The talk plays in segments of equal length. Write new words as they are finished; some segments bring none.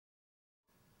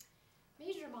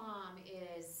Mom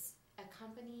is a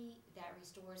company that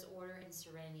restores order and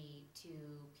serenity to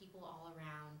people all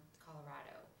around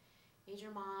Colorado. Major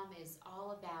Mom is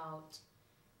all about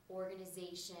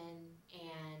organization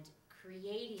and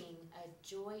creating a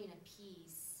joy and a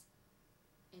peace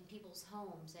in people's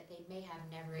homes that they may have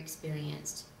never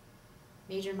experienced.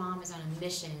 Major Mom is on a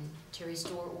mission to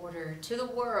restore order to the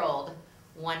world,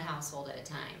 one household at a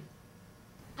time.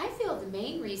 I feel the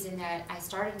main reason that I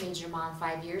started Major Mom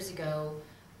 5 years ago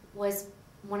was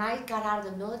when I got out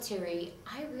of the military,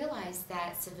 I realized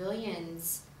that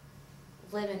civilians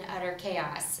live in utter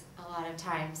chaos a lot of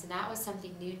times, and that was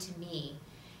something new to me.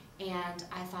 And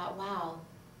I thought, wow,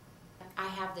 I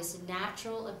have this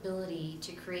natural ability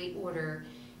to create order.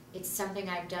 It's something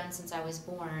I've done since I was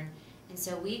born. And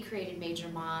so we created Major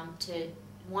Mom to,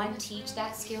 one, teach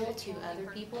that skill to other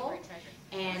people,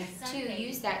 and two,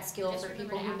 use that skill for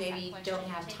people who maybe don't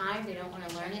have time, they don't want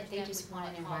to learn it, they just want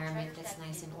an environment that's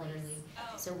nice and orderly.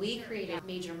 So we created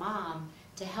Major Mom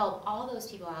to help all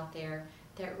those people out there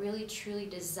that really truly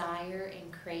desire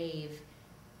and crave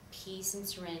peace and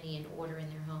serenity and order in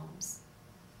their homes.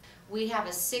 We have a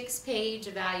 6-page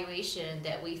evaluation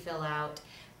that we fill out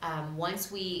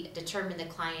once we determine the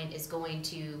client is going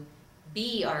to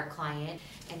be our client,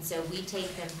 and so we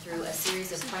take them through a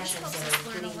series of questions that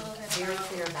are getting very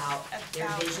clear about their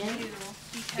vision,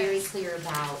 very clear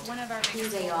about who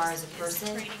they are as a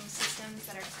person. Creating systems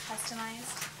that are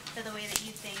customized for the way that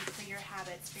you think, for your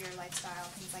habits, for your lifestyle,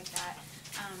 things like that.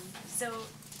 So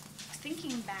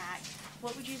thinking back,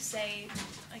 what would you say,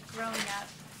 like growing up,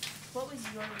 what was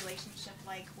your relationship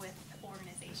like with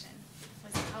organization?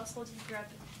 Was the household you grew up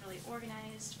in really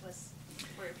organized?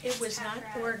 It was not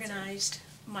organized.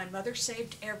 My mother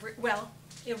saved well,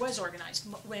 it was organized.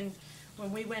 When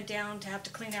we went down to have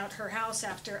to clean out her house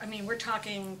after, I mean, we're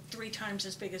talking 3 times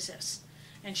as big as this,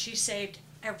 and she saved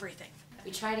everything.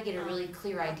 We try to get a really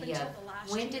clear idea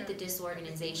of when did the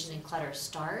disorganization and clutter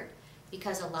start,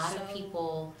 because a lot of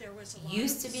people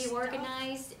used to be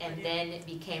organized and then it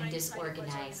became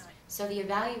disorganized. So the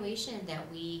evaluation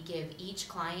that we give each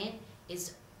client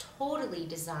is totally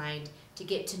designed to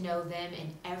get to know them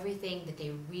and everything that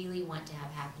they really want to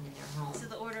have happen in their home. So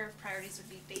the order of priorities would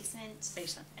be basement,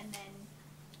 and then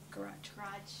garage.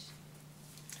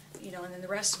 Garage. You know, and then the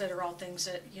rest of it are all things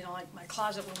that, you know, like my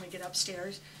closet when we get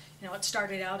upstairs, you know, it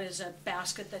started out as a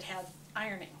basket that had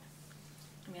ironing.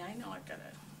 I mean, I know I've got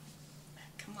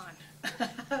to, come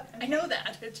on. I know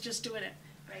that, it's just doing it.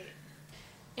 Right.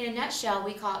 In a nutshell,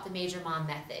 we call it the Major Mom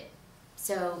method.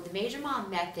 So the Major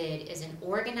Mom method is an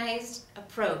organized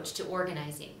approach to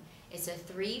organizing. It's a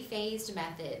 3-phased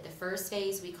method. The first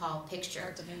phase we call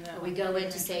picture, where we go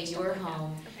into, say, your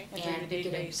home and get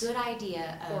a good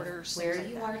idea of where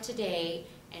you are today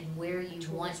and where you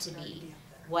want to be,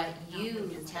 what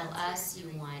you tell us you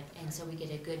want, and so we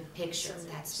get a good picture.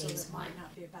 That's phase 1. It might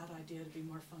not be a bad idea to be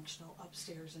more functional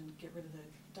upstairs and get rid of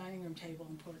the dining room table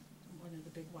and put one of the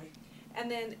big white.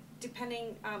 And then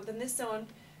depending, then this zone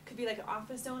could be like an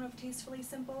office zone of Tastefully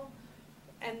Simple,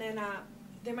 and then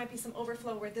there might be some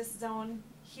overflow where this zone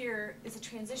here is a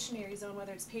transitionary zone,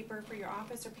 whether it's paper for your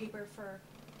office or paper for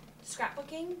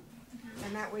scrapbooking.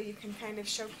 And that way you can kind of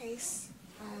showcase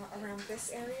around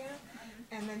this area,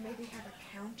 and then maybe have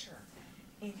a counter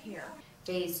in here.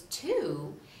 Phase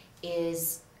 2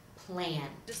 is plan.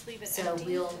 Just leave it So empty.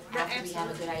 we'll, after we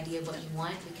have a good idea of what you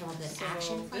want, we come up with an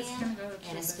action plan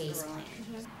and a space plan.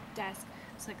 Desk,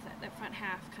 so like the front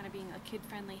half kind of being a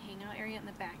kid-friendly hangout area, and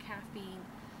the back half being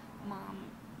mom,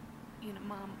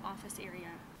 mom office area.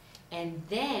 And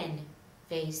then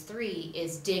phase 3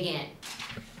 is dig in.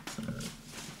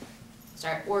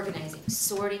 Start organizing,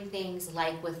 sorting things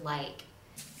like with like.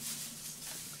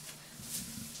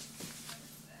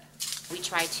 We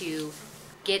try to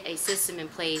get a system in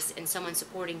place and someone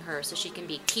supporting her so she can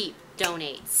be keep,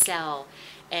 donate, sell,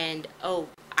 and oh,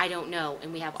 I don't know.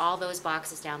 And we have all those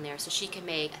boxes down there so she can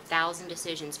make 1,000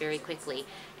 decisions very quickly.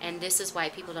 And this is why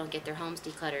people don't get their homes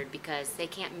decluttered, because they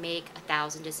can't make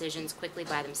 1,000 decisions quickly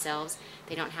by themselves.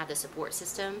 They don't have the support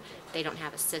system. They don't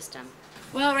have a system.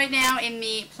 Well, right now in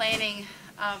the planning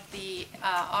of the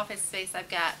office space, I've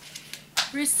got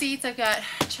receipts, I've got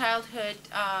childhood,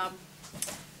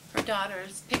 her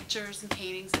daughter's pictures and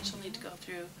paintings that she'll need to go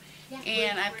through.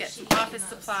 And I've got some office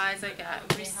supplies, I've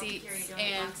got receipts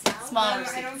and small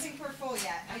receipts. I don't think we're full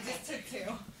yet. I just took 2.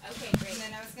 Okay, great. And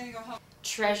then I was going to go home.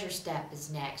 Treasure step is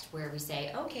next, where we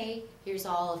say, okay, here's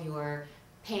all of your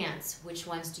pants, which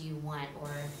ones do you want? Or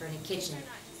for the kitchen,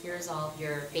 here's all of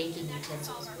your baking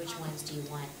utensils, which ones do you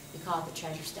want? We call it the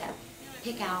treasure step.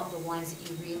 Pick out the ones that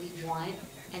you really want,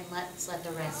 and let's let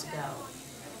the rest go.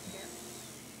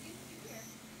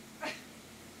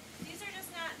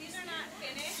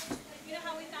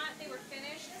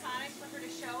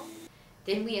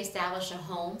 Then we establish a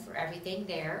home for everything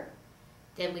there.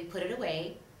 Then we put it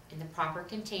away in the proper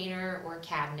container or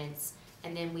cabinets,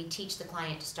 and then we teach the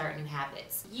client to start new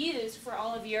habits. Use for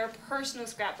all of your personal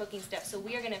scrapbooking stuff. So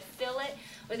we are going to fill it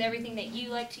with everything that you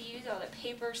like to use, all the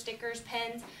paper, stickers,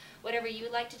 pens, whatever you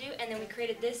would like to do, and then we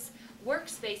created this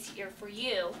workspace here for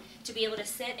you to be able to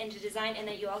sit and to design, and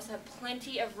that you also have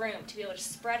plenty of room to be able to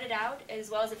spread it out, as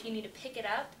well as if you need to pick it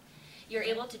up, you're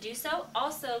able to do so.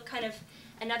 Also, kind of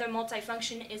another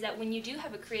multifunction is that when you do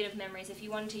have a creative memories, if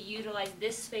you wanted to utilize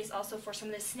this space also for some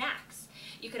of the snacks,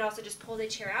 you could also just pull the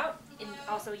chair out and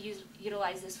also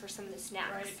utilize this for some of the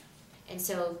snacks. Right. And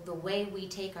so the way we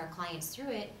take our clients through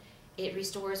it, it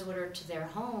restores order to their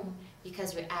home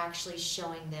because we're actually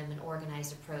showing them an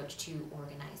organized approach to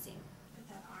organizing. Put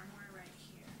that armoire right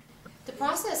here. The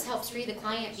process helps free the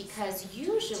client because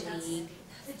usually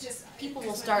people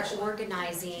will start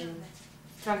organizing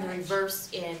from the reverse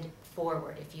end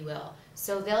forward, if you will.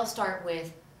 So they'll start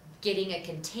with getting a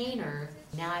container.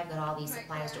 Now I've got all these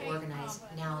supplies to organize.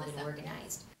 Now I'll get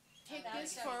organized. Take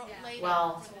this for later.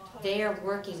 Well, they are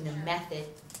working the method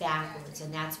backwards,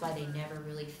 and that's why they never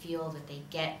really feel that they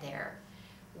get there.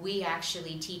 We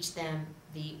actually teach them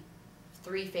the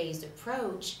three-phased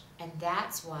approach, and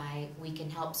that's why we can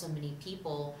help so many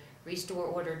people restore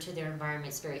order to their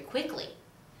environments very quickly.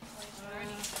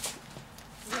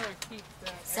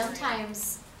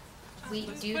 Sometimes we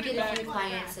do get a few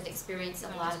clients that experience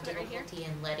a lot of difficulty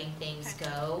in letting things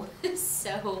go.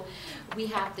 So we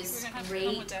have this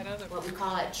great, what we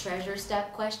call it, treasure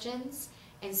step questions.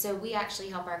 And so we actually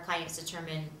help our clients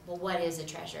determine, well, what is a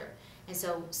treasure? And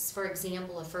so, for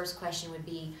example, the first question would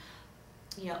be,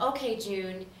 okay,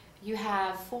 June, you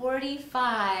have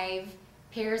 45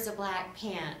 pairs of black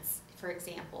pants, for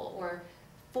example, or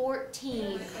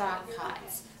 14 crock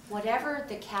pots. Whatever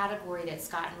the category that's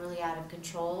gotten really out of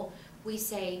control, we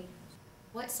say,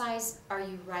 what size are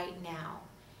you right now?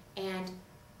 And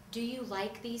do you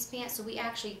like these pants? So we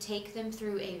actually take them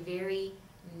through a very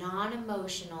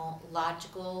non-emotional,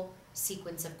 logical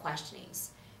sequence of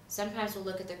questionings. Sometimes we'll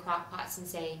look at the crock pots and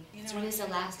say, when is the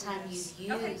last time you've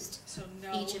used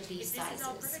each of these If this is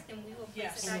all sizes? perfect, then we will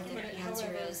Yes. place it And back if in the the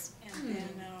answer is, And then,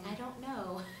 I don't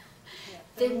know. yeah,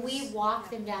 Then we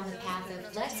walk them down the path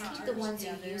of, let's keep the ones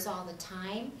you use all the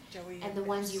time, Joey and the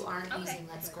ones you aren't Okay. using,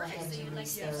 let's go Perfect. ahead So you'd and like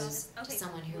release to use those those? to Okay.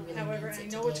 someone who really However, needs I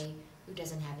it know it's- today, who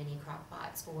doesn't have any crock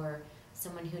pots, or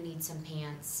someone who needs some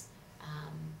pants,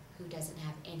 who doesn't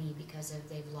have any because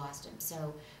they've lost them.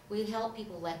 So we help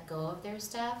people let go of their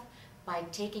stuff by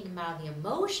taking them out of the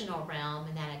emotional realm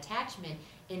and that attachment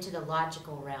into the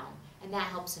logical realm, and that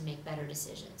helps them make better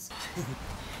decisions.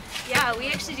 Yeah, we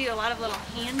actually do a lot of little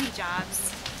handy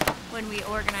jobs when we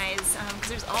organize, because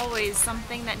there's always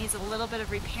something that needs a little bit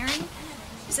of repairing.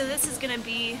 So this is going to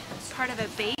be part of a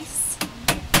base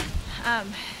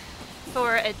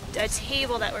for a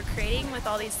table that we're creating with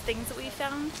all these things that we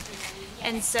found.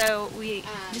 And so we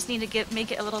just need to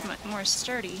make it a little bit more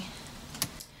sturdy.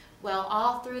 Well,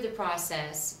 all through the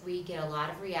process, we get a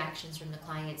lot of reactions from the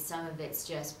clients. Some of it's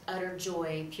just utter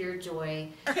joy, pure joy.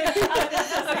 Okay,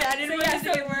 I didn't want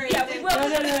to say words. Yeah, we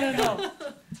will.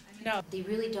 No. They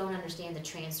really don't understand the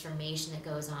transformation that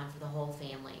goes on for the whole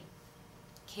family.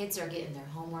 Kids are getting their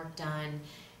homework done.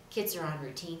 Kids are on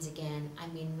routines again. I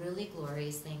mean, really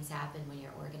glorious things happen when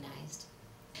you're organized.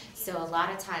 So a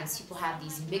lot of times people have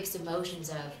these mixed emotions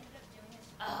of,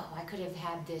 oh, I could have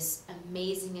had this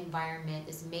amazing environment,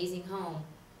 this amazing home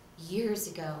years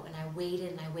ago, and I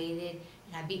waited and I waited,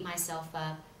 and I beat myself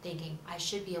up thinking, I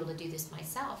should be able to do this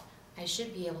myself. I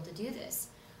should be able to do this.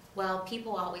 Well,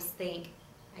 people always think,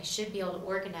 I should be able to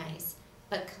organize,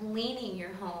 but cleaning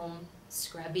your home,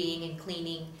 scrubbing and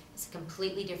cleaning, is a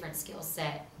completely different skill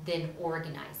set than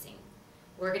organizing.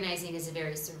 Organizing is a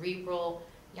very cerebral,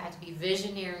 you have to be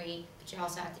visionary, but you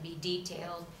also have to be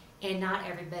detailed, and not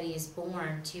everybody is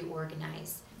born to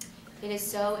organize. It is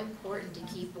so important to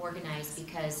keep organized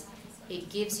because it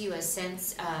gives you a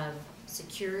sense of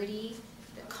security,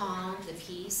 the calm, the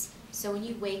peace. So when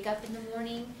you wake up in the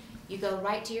morning, you go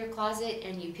right to your closet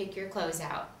and you pick your clothes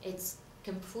out. It's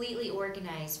completely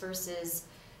organized versus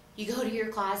you go to your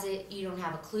closet, you don't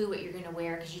have a clue what you're going to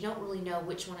wear because you don't really know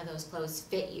which one of those clothes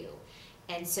fit you.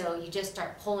 And so you just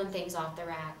start pulling things off the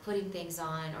rack, putting things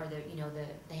on, or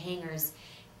the hangers.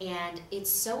 And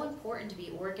it's so important to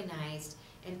be organized.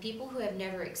 And people who have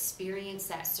never experienced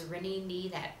that serenity,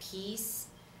 that peace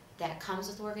that comes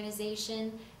with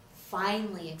organization,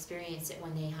 finally experience it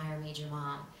when they hire Major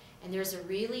Mom. And there's a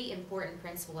really important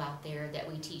principle out there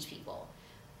that we teach people.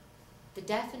 The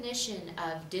definition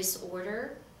of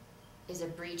disorder is a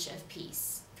breach of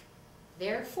peace.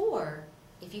 Therefore,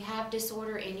 If you have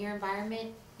disorder in your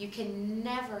environment, you can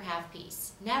never have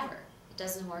peace. Never. It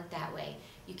doesn't work that way.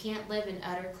 You can't live in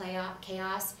utter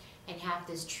chaos and have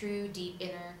this true, deep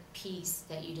inner peace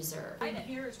that you deserve.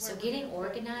 So getting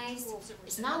organized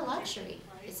is not a luxury,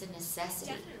 it's a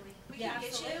necessity. Definitely. We Yeah. can get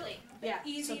Absolutely. you Yeah,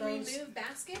 easy so those- remove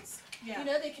baskets. Yeah. You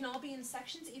know, they can all be in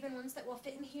sections, even ones that will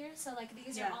fit in here. So like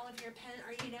these Yeah. are all of your pen,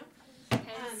 or you know.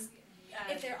 Pens,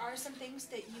 If there are some things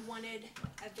that you wanted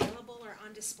available or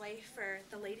on display for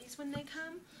the ladies when they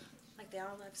come, like they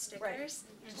all love stickers.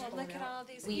 Well, look at all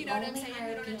these. We You know what I'm only saying? You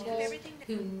hire don't have to do people everything.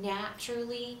 who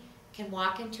naturally can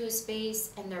walk into a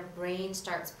space and their brain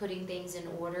starts putting things in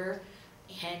order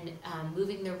and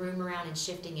moving the room around and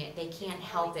shifting it. They can't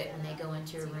help it when they go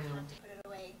into a So you don't room. have to put it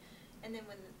away. And then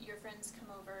when your friends come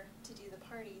over to do the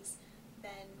parties,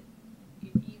 then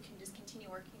you can just continue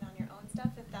working on your own stuff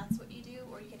if that's what you do,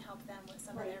 or you can help them with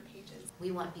some of their pages.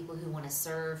 We want people who want to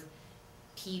serve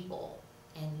people,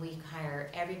 and we hire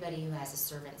everybody who has a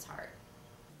servant's heart.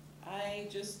 I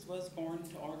just was born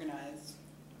to organize.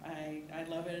 I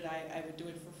love it. I would do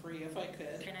it for free if I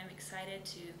could. And I'm excited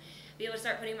to be able to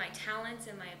start putting my talents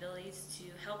and my abilities to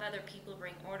help other people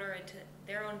bring order into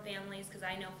their own families, because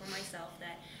I know for myself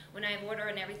that when I have order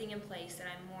and everything in place, that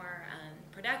I'm more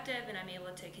productive and I'm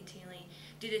able to continually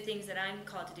do the things that I'm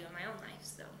called to do in my own life.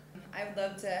 So I would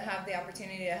love to have the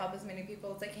opportunity to help as many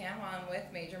people as I can while I'm with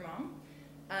Major Mom,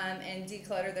 and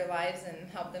declutter their lives and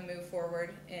help them move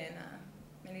forward in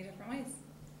many different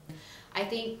ways. I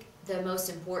think the most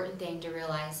important thing to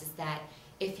realize is that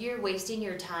if you're wasting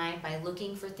your time by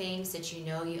looking for things that you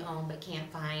know you own but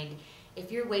can't find,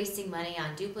 if you're wasting money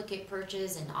on duplicate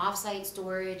purchase and off-site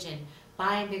storage and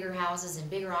buying bigger houses and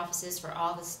bigger offices for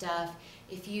all the stuff,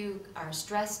 if you are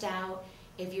stressed out,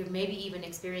 if you're maybe even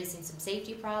experiencing some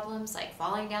safety problems like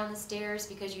falling down the stairs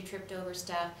because you tripped over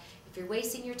stuff, if you're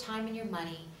wasting your time and your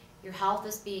money, your health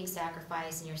is being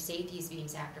sacrificed and your safety is being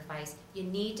sacrificed, you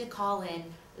need to call in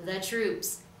the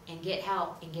troops and get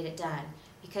help and get it done.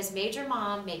 Because Major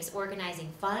Mom makes organizing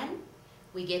fun,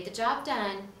 we get the job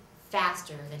done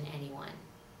faster than anyone.